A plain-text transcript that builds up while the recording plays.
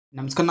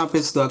నమస్కారం, నా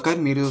పేరు సుధాకర్.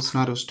 మీరు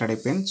చూస్తున్నారు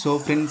Studypen. సో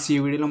ఫ్రెండ్స్, ఈ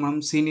వీడియోలో మనం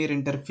senior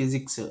inter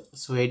physics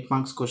 8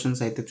 marks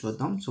questions అయితే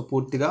చూద్దాం. సో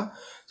పూర్తిగా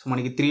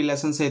మనకి 3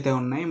 లెసన్స్ అయితే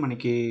ఉన్నాయి.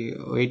 మనకి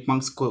 8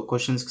 మార్క్స్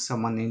క్వశ్చన్స్కి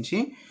సంబంధించి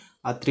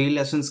ఆ 3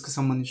 లెసన్స్కి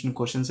సంబంధించిన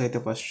క్వశ్చన్స్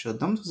అయితే ఫస్ట్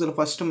చూద్దాం. సో అసలు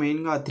ఫస్ట్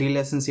మెయిన్గా ఆ 3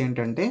 లెసన్స్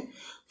ఏంటంటే,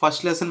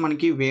 ఫస్ట్ లెసన్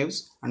మనకి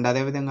వేవ్స్ అండ్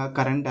అదేవిధంగా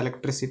కరెంట్,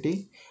 ఎలక్ట్రిసిటీ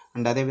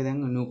అండ్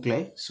అదేవిధంగా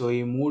న్యూక్లియర్. సో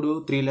ఈ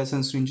 3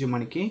 లెసన్స్ నుంచి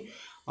మనకి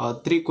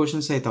 3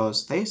 క్వశ్చన్స్ అయితే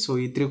వస్తాయి. సో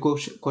ఈ 3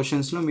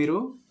 క్వశ్చన్స్లో మీరు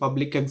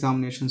పబ్లిక్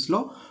ఎగ్జామినేషన్స్లో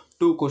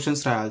 2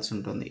 క్వశ్చన్స్ రాయాల్సి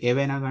ఉంటుంది.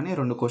 ఏవైనా కానీ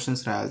 2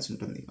 క్వశ్చన్స్ రాయాల్సి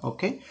ఉంటుంది.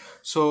 ఓకే,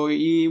 సో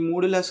ఈ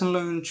 3 లెసన్ల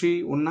నుంచి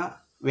ఉన్న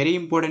వెరీ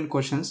ఇంపార్టెంట్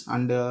క్వశ్చన్స్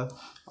అండ్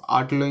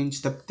వాటిలో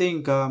నుంచి తప్పితే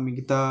ఇంకా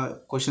మిగతా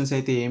క్వశ్చన్స్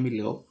అయితే ఏమీ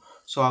లేవు.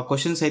 సో ఆ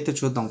క్వశ్చన్స్ అయితే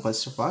చూద్దాం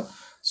first of all.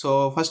 So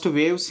first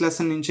waves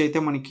lesson నుంచి అయితే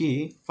మనకి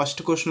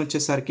ఫస్ట్ క్వశ్చన్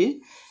వచ్చేసరికి,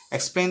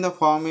 explain the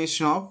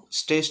formation of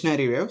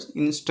stationery waves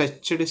in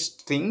stretched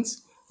strings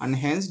and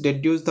hence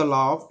deduce the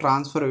law of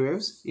transfer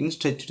waves in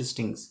stretched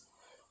strings.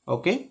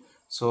 Okay,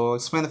 so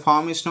explain the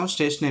formation of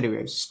stationary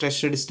waves.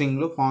 Stretched string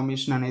లో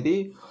formation అనేది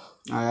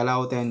ఎలా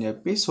అవుతాయని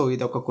చెప్పి, so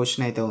ఇది ఒక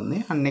question అయితే ఉంది.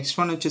 And next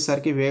one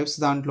వచ్చేసరికి వేవ్స్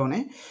దాంట్లోనే,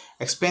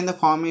 explain the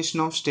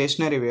formation of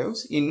stationery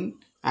waves in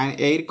an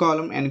air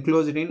column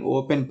enclosed in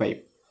open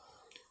pipe.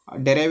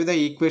 derive the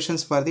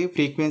equations for the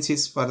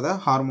frequencies for the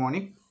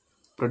harmonic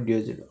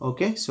produced.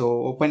 Okay, so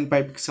open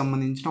పైప్కి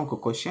సంబంధించిన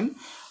ఒక question.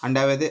 And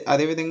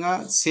అదేవిధంగా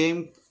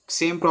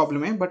same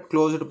ప్రాబ్లమే but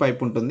closed pipe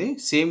ఉంటుంది.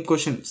 Same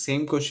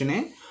క్వశ్చనే,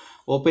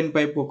 open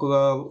pipe ఒక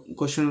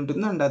question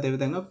ఉంటుంది and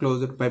అదేవిధంగా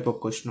closed pipe ఒక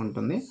క్వశ్చన్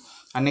ఉంటుంది.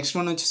 అండ్ నెక్స్ట్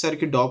వన్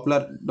వచ్చేసరికి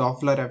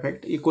డాప్లర్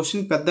ఎఫెక్ట్. ఈ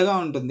క్వశ్చన్ పెద్దగా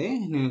ఉంటుంది,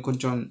 నేను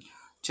కొంచెం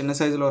చిన్న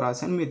సైజులో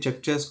రాశాను, మీరు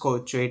చెక్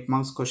చేసుకోవచ్చు. 8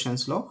 మార్క్స్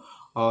క్వశ్చన్స్లో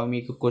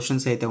మీకు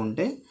క్వశ్చన్స్ అయితే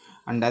ఉంటాయి.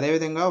 అండ్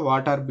అదేవిధంగా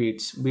వాట్ ఆర్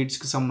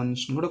బీట్స్కి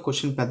సంబంధించిన కూడా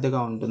క్వశ్చన్ పెద్దగా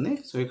ఉంటుంది.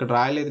 సో ఇక్కడ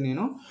రాయలేదు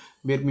నేను,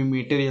 మీరు మీ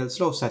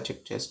మెటీరియల్స్లో ఒకసారి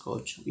చెక్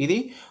చేసుకోవచ్చు. ఇది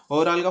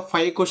ఓవరాల్గా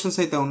 5 క్వశ్చన్స్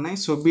అయితే ఉన్నాయి.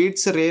 సో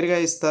బీట్స్ రేర్గా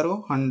ఇస్తారు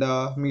అండ్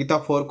మిగతా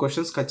 4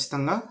 క్వశ్చన్స్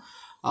ఖచ్చితంగా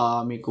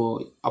మీకు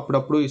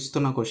అప్పుడప్పుడు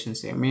ఇస్తున్న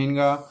క్వశ్చన్సే.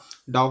 మెయిన్గా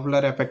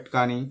డాప్లర్ ఎఫెక్ట్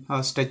కానీ,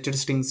 స్ట్రెచ్డ్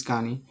స్ట్రింగ్స్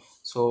కానీ,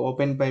 సో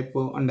ఓపెన్ పైప్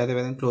అండ్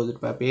అదేవిధంగా క్లోజ్డ్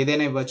పైప్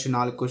ఏదైనా ఇవ్వచ్చు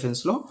 4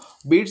 క్వశ్చన్స్లో.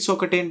 బీట్స్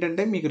ఒకటి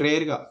ఏంటంటే మీకు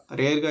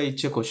రేర్గా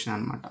ఇచ్చే క్వశ్చన్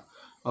అనమాట.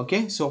 Okay,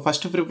 so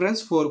first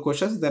preference 4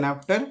 questions, then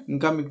after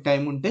ఇంకా మీకు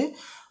టైం ఉంటే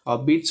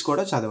బీట్స్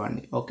కూడా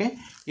చదవండి. ఓకే,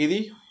 ఇది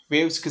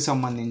వేవ్స్కి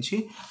సంబంధించి.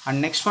 అండ్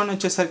నెక్స్ట్ వన్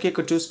వచ్చేసరికి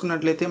ఇక్కడ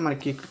చూసుకున్నట్లయితే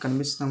మనకి ఇక్కడ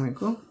కనిపిస్తుంది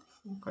మీకు,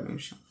 ఒక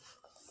నిమిషం.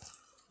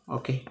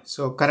 ఓకే,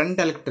 సో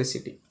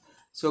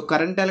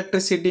కరెంట్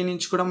ఎలక్ట్రిసిటీ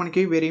నుంచి కూడా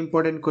మనకి వెరీ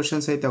ఇంపార్టెంట్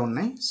క్వశ్చన్స్ అయితే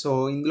ఉన్నాయి. సో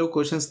ఇందులో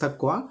క్వశ్చన్స్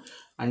తక్కువ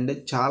అండ్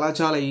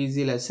చాలా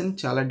ఈజీ లెసన్,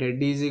 చాలా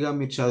డెడ్ ఈజీగా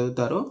మీరు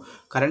చదువుతారు.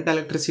 కరెంట్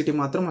ఎలక్ట్రిసిటీ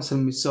మాత్రం అసలు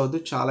మిస్ అవ్వద్దు,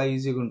 చాలా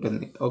ఈజీగా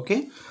ఉంటుంది. Okay,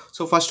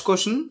 so first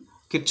question,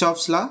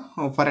 Kirchhoff's law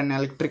for an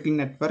electrical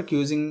network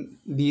using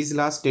these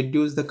laws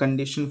deduce the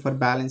condition for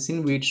balancing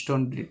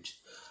Wheatstone bridge.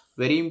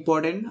 Very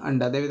important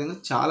and అదేవిధంగా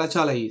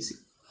చాలా ఈజీ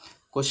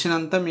క్వశ్చన్.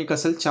 అంతా మీకు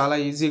అసలు చాలా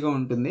ఈజీగా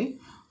ఉంటుంది.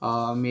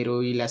 మీరు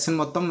ఈ లెసన్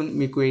మొత్తం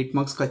మీకు 8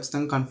 మార్క్స్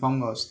ఖచ్చితంగా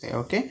కన్ఫామ్గా వస్తాయి.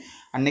 Okay,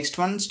 and next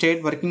one,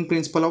 state working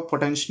principle of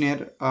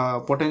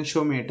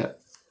potentiometer.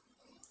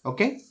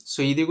 Okay, so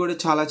ఇది కూడా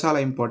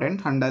చాలా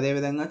ఇంపార్టెంట్ అండ్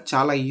అదేవిధంగా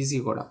చాలా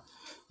ఈజీ కూడా.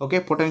 Okay,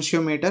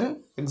 potentiometer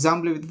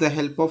example with the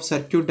help of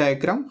circuit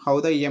diagram how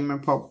the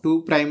EMF of 2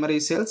 primary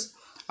cells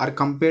are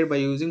compared by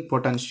using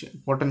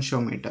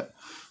potentiometer.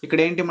 ఇక్కడ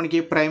ఏంటి మనకి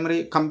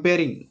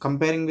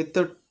comparing with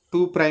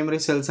 2 primary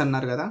cells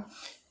అన్నారు కదా,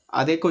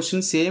 అదే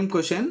క్వశ్చన్, సేమ్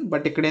క్వశ్చన్,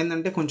 బట్ ఇక్కడ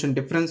ఏంటంటే కొంచెం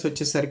డిఫరెన్స్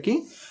వచ్చేసరికి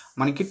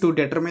మనకి to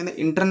determine the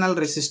internal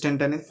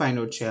resistant అనేది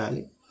ఫైండ్ అవుట్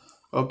చేయాలి.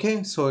 ఓకే,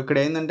 సో ఇక్కడ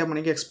ఏంటంటే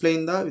మనకి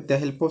explain with the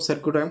help of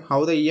circuit diagram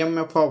how the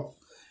EMF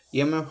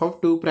of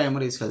 2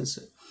 primary cells,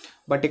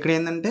 but ఇక్కడ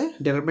ఏంటంటే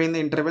determine the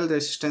interval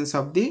resistance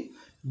of the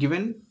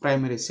given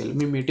primary cell.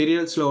 మీ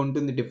మెటీరియల్స్లో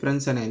ఉంటుంది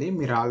difference అనేది,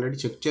 మీరు ఆల్రెడీ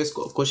చెక్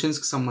చేసుకో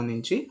క్వశ్చన్స్కి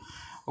సంబంధించి.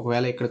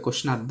 ఒకవేళ ఇక్కడ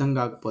క్వశ్చన్ అర్థం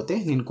కాకపోతే,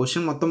 నేను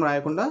క్వశ్చన్ మొత్తం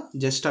రాయకుండా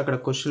జస్ట్ అక్కడ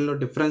క్వశ్చన్లో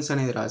డిఫరెన్స్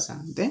అనేది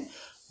రాశాను అంతే.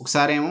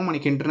 ఒకసారి ఏమో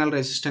మనకి ఇంటర్నల్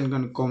రెసిస్టెంట్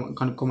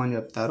కనుక్కోమని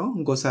చెప్తారు,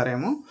 ఇంకోసారి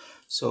ఏమో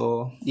సో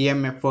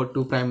ఈఎంఎఫ్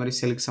 2 ప్రైమరీ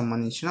సెల్కి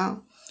సంబంధించిన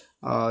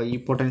ఈ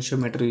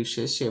పొటెన్షియోమీటర్ యూజ్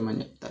చేసి చేయమని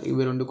చెప్తారు.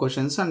 ఇవి 2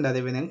 క్వశ్చన్స్ అండ్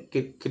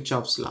అదేవిధంగా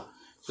కిర్చాఫ్స్ లా.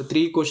 సో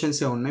 3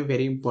 క్వశ్చన్సే ఉన్నాయి,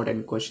 వెరీ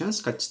ఇంపార్టెంట్ క్వశ్చన్స్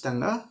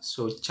ఖచ్చితంగా.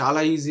 సో చాలా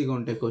ఈజీగా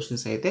ఉంటాయి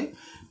క్వశ్చన్స్ అయితే,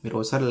 మీరు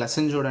ఒకసారి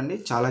లెసన్ చూడండి,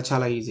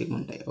 చాలా ఈజీగా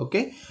ఉంటాయి.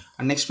 ఓకే,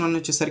 అండ్ నెక్స్ట్ వన్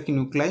వచ్చేసరికి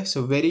nuclear.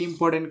 So very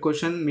important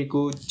question, మీకు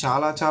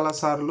చాలా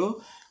సార్లు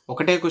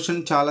ఒకటే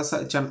క్వశ్చన్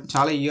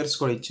చాలా ఇయర్స్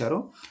కూడా ఇచ్చారు.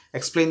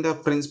 Explain the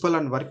principal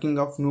and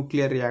working of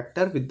nuclear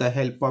reactor with the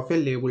help of A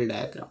label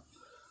diagram.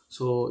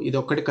 So ఇది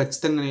ఒక్కటి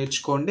ఖచ్చితంగా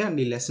నేర్చుకోండి అండ్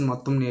ఈ లెసన్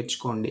మొత్తం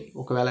నేర్చుకోండి.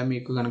 ఒకవేళ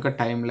మీకు కనుక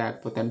టైం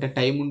లేకపోతే, అంటే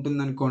టైం ఉంటుంది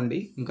అనుకోండి,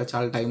 ఇంకా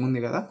చాలా టైం ఉంది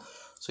కదా,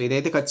 సో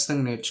ఇదైతే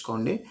ఖచ్చితంగా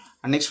నేర్చుకోండి.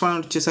 అండ్ నెక్స్ట్ వన్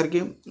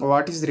వచ్చేసరికి,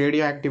 what is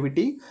radio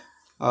activity,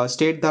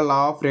 state the law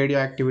of radio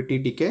activity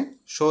decay,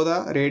 show the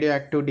radio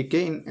active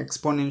decay in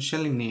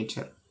exponential in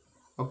nature.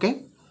 Okay,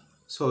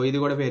 so ఇది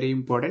కూడా వెరీ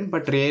ఇంపార్టెంట్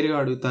బట్ రేర్గా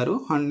అడుగుతారు.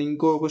 అండ్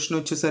ఇంకో క్వశ్చన్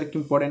వచ్చేసరికి,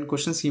 ఇంపార్టెంట్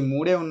క్వశ్చన్స్ ఈ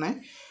 3 ఉన్నాయి.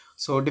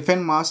 So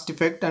define mass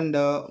defect and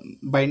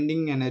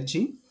binding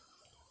energy,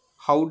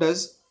 how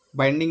does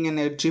binding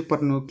energy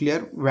per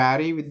nuclear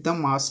vary with the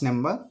mass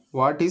number,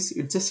 what is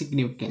it's a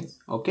significance.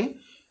 Okay,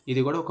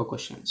 ఇది కూడా ఒక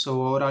question. So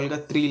ఓవరాల్గా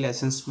 3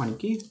 లెసన్స్,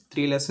 మనకి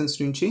 3 lessons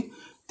నుంచి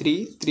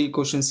 3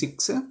 question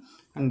 6,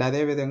 and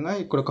అదేవిధంగా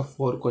ఇక్కడ ఒక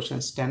 4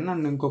 క్వశ్చన్స్ 10,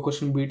 అండ్ ఇంకో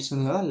క్వశ్చన్ బీట్స్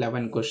ఉంది కదా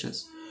 11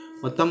 క్వశ్చన్స్.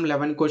 మొత్తం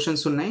 11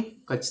 క్వశ్చన్స్ ఉన్నాయి.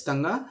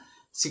 ఖచ్చితంగా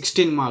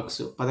 16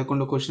 మార్క్స్,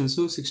 11 క్వశ్చన్స్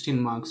 16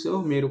 మార్క్స్.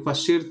 మీరు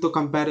ఫస్ట్ ఇయర్తో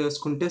కంపేర్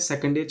చేసుకుంటే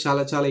సెకండ్ ఇయర్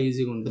చాలా చాలా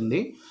ఈజీగా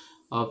ఉంటుంది.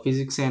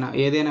 ఫిజిక్స్ అయినా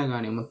ఏదైనా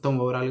కానీ మొత్తం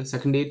ఓవరాల్గా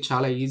సెకండ్ ఇయర్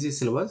చాలా ఈజీ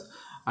సిలబస్.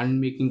 అండ్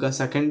మీకు ఇంకా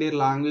సెకండ్ ఇయర్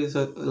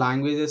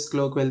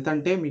లాంగ్వేజెస్లోకి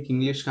వెళ్తుంటే మీకు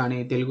ఇంగ్లీష్ కానీ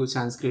తెలుగు,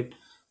 సాంస్క్రిట్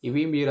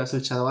ఇవి మీరు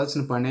అసలు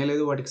చదవాల్సిన పనే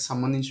లేదు. వాటికి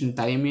సంబంధించిన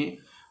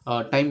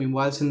టైం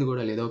ఇవ్వాల్సింది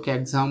కూడా లేదు. ఓకే,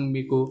 ఎగ్జామ్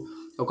మీకు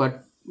ఒక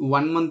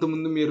 1 మంత్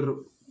ముందు మీరు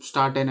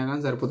స్టార్ట్ అయినా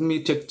కానీ సరిపోతుంది.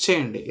 మీరు చెక్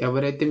చేయండి,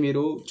 ఎవరైతే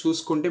మీరు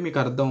చూసుకుంటే మీకు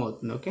అర్థం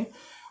అవుతుంది. ఓకే,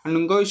 అండ్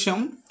ఇంకో విషయం,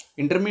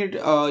 ఇంటర్మీడియట్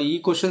ఈ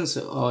క్వశ్చన్స్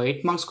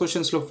 8 మార్క్స్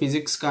క్వశ్చన్స్లో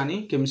ఫిజిక్స్ కానీ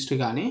కెమిస్ట్రీ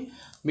కానీ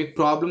మీకు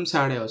ప్రాబ్లమ్స్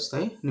యాడ్ అయ్యి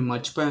వస్తాయి. నేను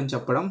మర్చిపోయాను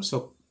చెప్పడం, సో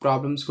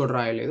ప్రాబ్లమ్స్ కూడా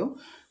రాయలేదు.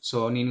 సో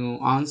నేను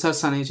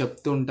ఆన్సర్స్ అనేవి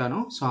చెప్తూ ఉంటాను.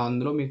 సో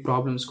అందులో మీకు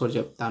ప్రాబ్లమ్స్ కూడా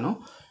చెప్తాను.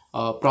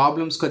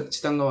 ప్రాబ్లమ్స్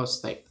ఖచ్చితంగా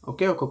వస్తాయి.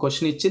 ఓకే, ఒక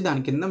క్వశ్చన్ ఇచ్చి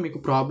దాని కింద మీకు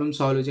ప్రాబ్లమ్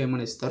సాల్వ్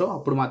చేయమని ఇస్తారు.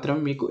 అప్పుడు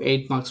మాత్రమే మీకు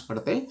 8 మార్క్స్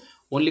పడతాయి.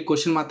 ఓన్లీ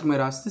క్వశ్చన్ మాత్రమే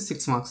రాస్తే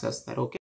 6 మార్క్స్ వేస్తారు. ఓకే.